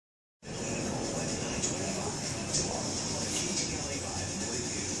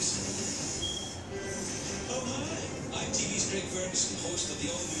Craig Ferguson, host of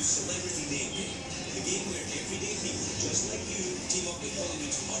the all-new Celebrity Name Game, the game where everyday people, just like you, team up with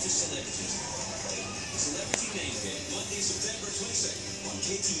Hollywood's hottest celebrities. Play the Celebrity Name Game, Monday, September 22nd on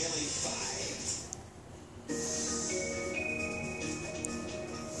KTLA 5.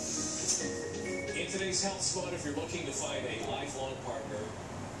 In today's Health Spot, if you're looking to find a lifelong partner,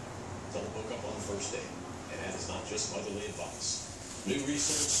 don't hook up on the first date. And that is not just motherly advice. New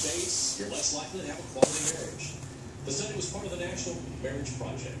research states you're less likely to have a quality marriage. The study was part of the National Marriage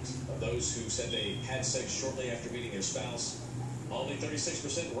Project. Of those who said they had sex shortly after meeting their spouse, only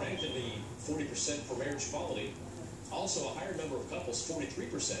 36% ranked in the 40% for marriage quality. Also, a higher number of couples,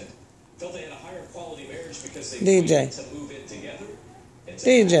 43%, felt they had a higher quality marriage because they wanted to move in together and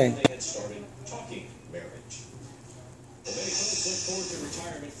they had started talking marriage. Well, many folks look forward to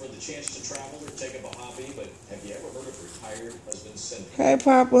retirement for the chance to travel or take up a hobby, but have you ever heard of retired husband syndrome? Hey,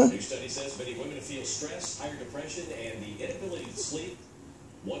 Papa. A new study says many women feel stress, higher depression, and the inability to sleep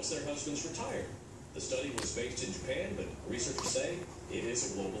once their husbands retire. The study was based in Japan, but researchers say it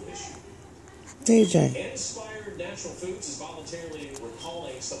is a global issue. DJ. Inspired Natural Foods is voluntarily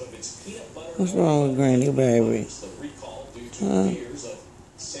recalling some of its peanut butter. What's wrong with Granny, baby? The recall due to fears of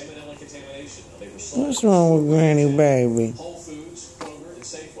salmonella contamination. They were sold. What's wrong with Granny, baby? Whole Foods, Kroger, and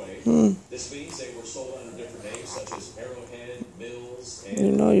Safeway. This means they were sold under different names such as Arrowhead, Mills, and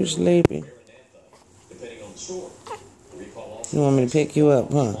you know you're sleepy. depending on the store. The recall also You want me to pick you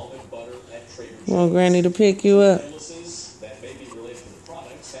up, huh? almond butter at Trader Joe's. You want Granny to pick you up? Illnesses that may be related to the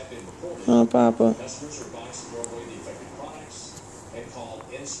products have been reported. Huh, Papa? Customers are advised to throw away the affected products and call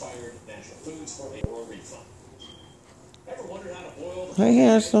Inspired Natural Foods for a refund. Ever wondered how to boil the Hey,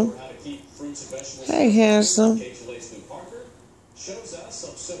 handsome. or how to keep fruits and vegetables? Hey, handsome. KTLA's Lou Parker shows us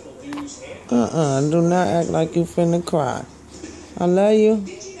some simple do's and Do not act like you finna cry. I love you.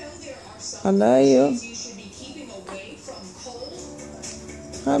 Did you know there are some I love you. things you should be keeping away from cold?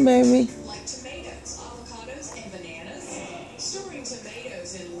 Hi, baby. Like tomatoes, avocados, and bananas. Storing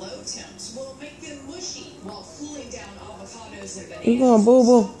tomatoes in low temps will make them mushy, while cooling down avocados and bananas You going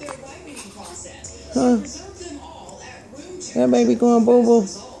boo-boo? stop their ripening process. Huh? So preserve them all at room temperature. That baby going boo-boo?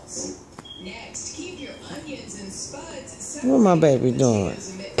 Results. Next, keep your onions and spuds What my baby doing?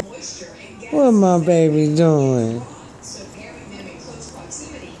 What my baby doing? So pairing them in close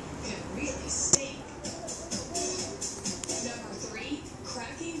proximity can really stink. Number 3,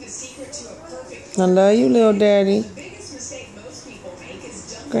 cracking the secret to a perfect I love you, little daddy. The biggest mistake most people make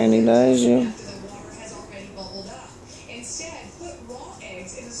is dumping Granny loves you. after the water has already bubbled up. Instead, put raw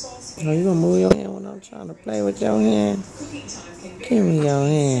eggs in a saucepan. Oh, you gonna move your hand when I'm trying to play with your hand? Cooking time can vary Give me your from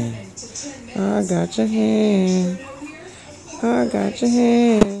hand. 7 to 10 I minutes. got your hand. I got your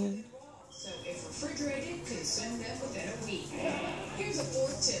hand. So if refrigerated, consume them within a week. Here's a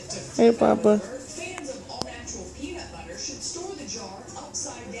 4th tip to Hey, Papa. fans of all-natural peanut butter should store the jar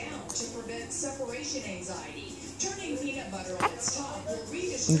upside down to prevent separation anxiety. Turning peanut butter on its top will You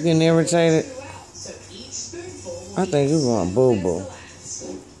redistribute getting irritated? throughout, so each spoonful will I think you going boo-boo. And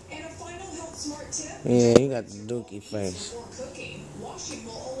a final health smart tip. Yeah, you got the dookie face. Before cooking, washing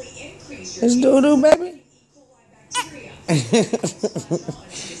will only increase your It's doo-doo, baby. bacteria.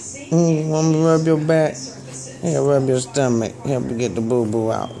 Want me to rub your back? Yeah, rub your stomach. Help you get the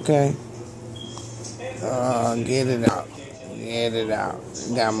boo-boo out, okay? Get it out. Get it out.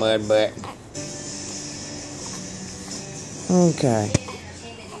 Got mud butt. Okay.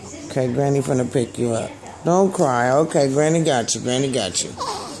 Okay, Granny finna pick you up. Don't cry. Okay, Granny got you. Granny got you.